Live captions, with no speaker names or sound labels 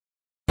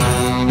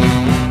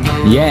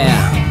Yeah.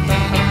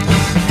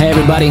 Hey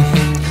everybody,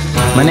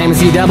 my name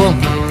is e-dubble.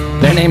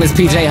 Their name is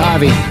PJ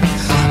Harvey.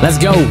 Let's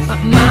go.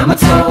 Mama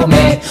told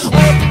me.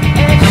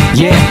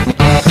 Yeah.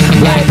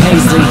 Black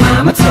Paisley.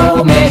 Mama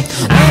told me.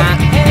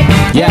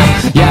 Yeah,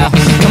 yeah.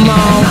 Come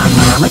on. My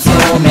mama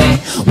told me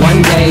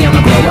one day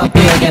I'ma grow up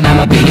big and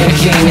I'ma be a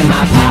king. And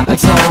my papa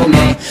told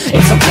me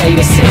it's okay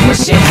to sit where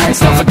shit hurts.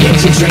 Don't forget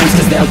your dreams,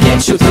 cause they'll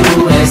get you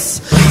through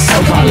this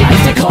so-called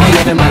life they call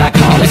living, but I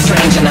call it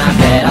strange. And I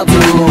bet I'll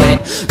do it,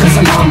 cause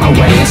I'm on my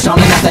way and strong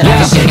enough that I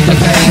can shake the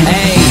pain.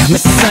 Hey,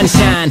 Mr.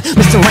 Sunshine,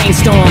 Mr.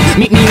 Rainstorm,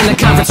 meet me in the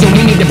conference room,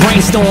 we need to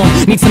brainstorm.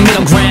 Need some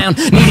middle ground,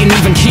 need an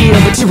even keel.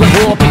 But you're a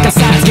war, pick a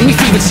sides, give me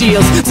fever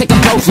chills. Take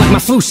them both like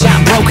my flu shot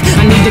broke.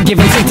 I need to give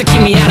and take to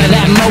keep me out of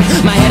that moat.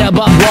 My head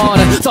above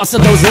water, thoughts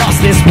of those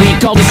lost this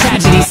week. All the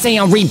tragedies say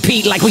on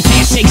repeat, like we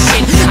can't shake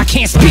shit. I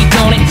can't speak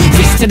on it,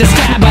 fist to the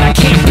sky, but I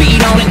can't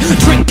beat on it.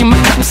 Drinking my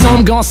cup, so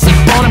I'm gon' sip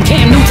on him.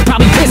 Cam Newton's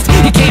probably pissed,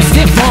 he can't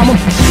stiff on him.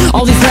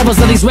 All these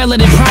levels of these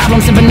relative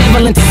problems and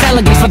benevolence is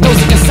elegance for those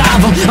who can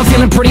solve them. I'm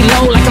feeling pretty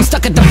low, like I'm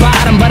stuck at the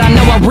bottom, but I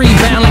know I'll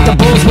rebound like the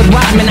Bulls with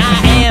Rodman.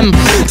 I am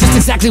just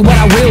exactly what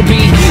I will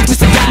be,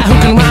 just a guy who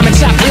can rhyme and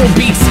chop ill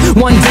beats.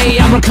 One day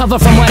I'll recover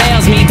from what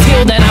ails me.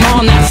 Till then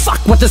I'm on that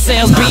fuck what the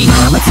sales be.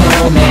 My mama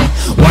told me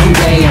one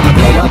day I'ma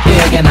grow up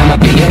big and I'ma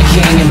be a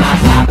king. And my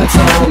papa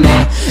told me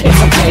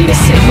it's okay to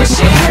sit where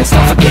shit hurts.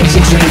 Don't forget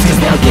your dreams, cause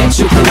they'll get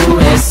you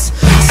through this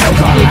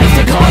so-called life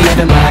they call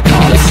living, but I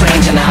call it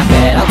strange. And I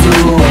bet I'll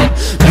do it,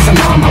 cause I'm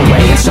on my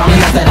way and strong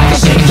enough that I can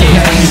shake the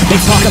pain. They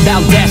talk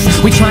about death,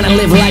 we trying to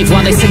live life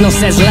while they signal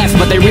says left,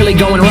 but they really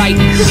going right.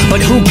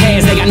 But who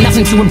cares, they got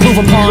nothing to improve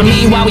upon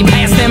me while we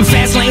pass them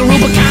fast lane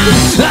Rubicon.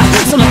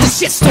 So let the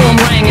shitstorm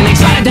ring and they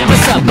try to dab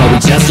us up, but we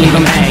just leave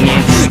them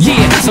hanging. Yeah,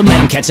 so let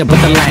them catch up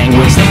with the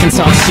language. They can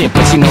talk shit,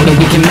 but you know that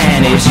we can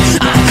manage.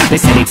 They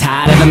say they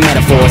tired of the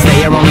metaphors,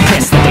 they are only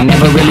pissed that they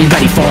never really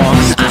ready for them.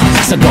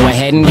 So go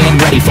ahead and get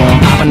ready for them.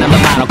 Pop another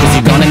bottle, cause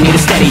you're gonna need a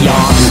steady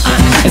arm.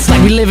 It's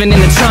like we living in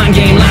the Tron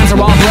game. Lines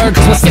are all blurred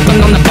cause we're sipping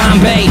on the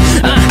Bombay.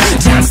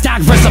 John Stock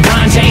versus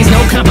LeBron James. No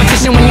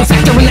competition when you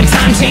factor in the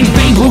time change.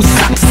 Babe, who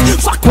sucks?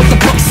 Fuck what the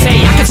books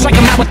say. I can strike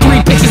him out with 3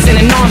 pitches in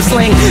an arm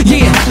sling.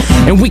 Yeah,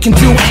 and we can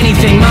do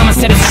anything. Mama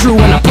said it's true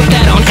and I put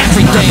that on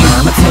everything.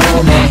 My mama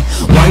told me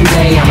one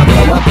day I'ma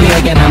grow up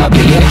big and I'ma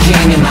be a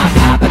king. And my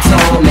papa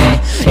told me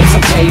it's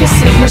okay to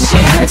sit where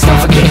shit hurts. Don't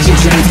forget your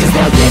dreams, cause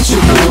they'll get you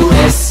through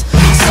this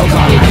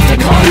so-called life they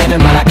call living,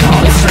 but I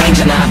call it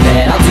strange. And I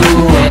bet I'll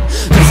do it,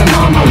 cause I'm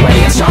on my way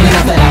and strong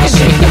enough that I can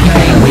shake the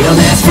pain. We don't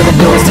ask for the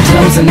doors to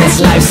close in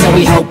this life, so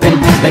we hoping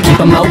they keep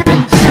them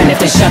open. And if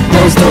they shut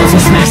those doors,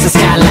 we'll smash the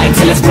skylight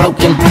till it's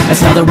broken.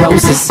 That's smell the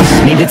roses.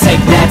 Need to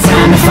take that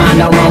time to find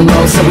our own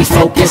road, so we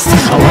focused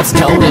on what's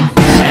golden.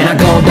 And our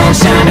gold don't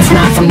shine, it's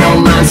not from no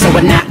mind, so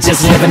we're not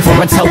just living for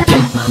a token.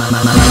 My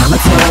mama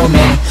told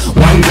me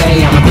one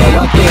day I'ma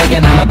grow up big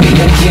and I'ma be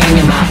a king.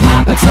 And my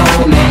papa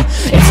told me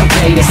it's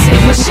okay to sit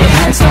where shit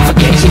hurts. Don't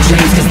forget your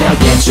dreams, cause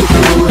they'll get you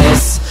through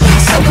this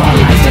so-called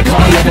life they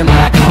call living, but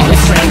I call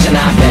it strange. And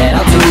I bet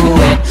I'll do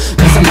it,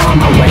 cause I'm on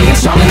my way and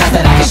strong enough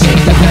that I can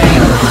shake the pain.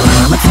 My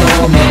mama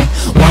told me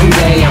one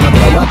day I'ma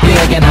grow up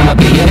big and I'ma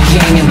be a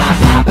king. And my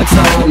papa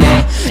told me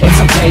it's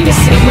okay to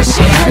sit where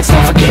shit hurts.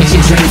 Don't forget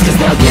your dreams, cause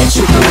they'll get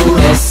you through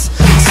this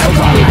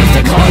so-called life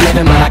they call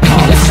living, but I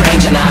call it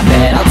strange. And I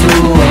bet I'll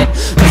do it,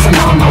 cause I'm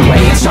on my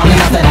way and strong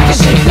enough that I can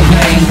shake the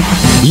pain.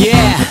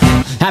 Yeah,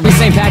 happy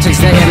St. Patrick's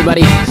Day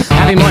everybody.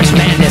 Happy March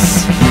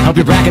Madness, hope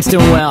your bracket's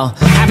doing well.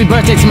 Happy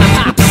birthday to my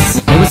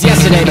pops, it was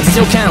yesterday but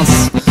still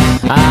counts.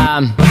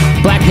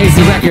 Black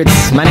Paisley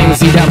Records, my name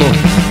is e-dubble.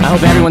 I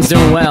hope everyone's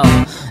doing well.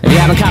 If you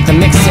haven't copped the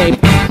mixtape,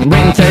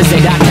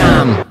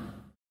 RatingThursday.com.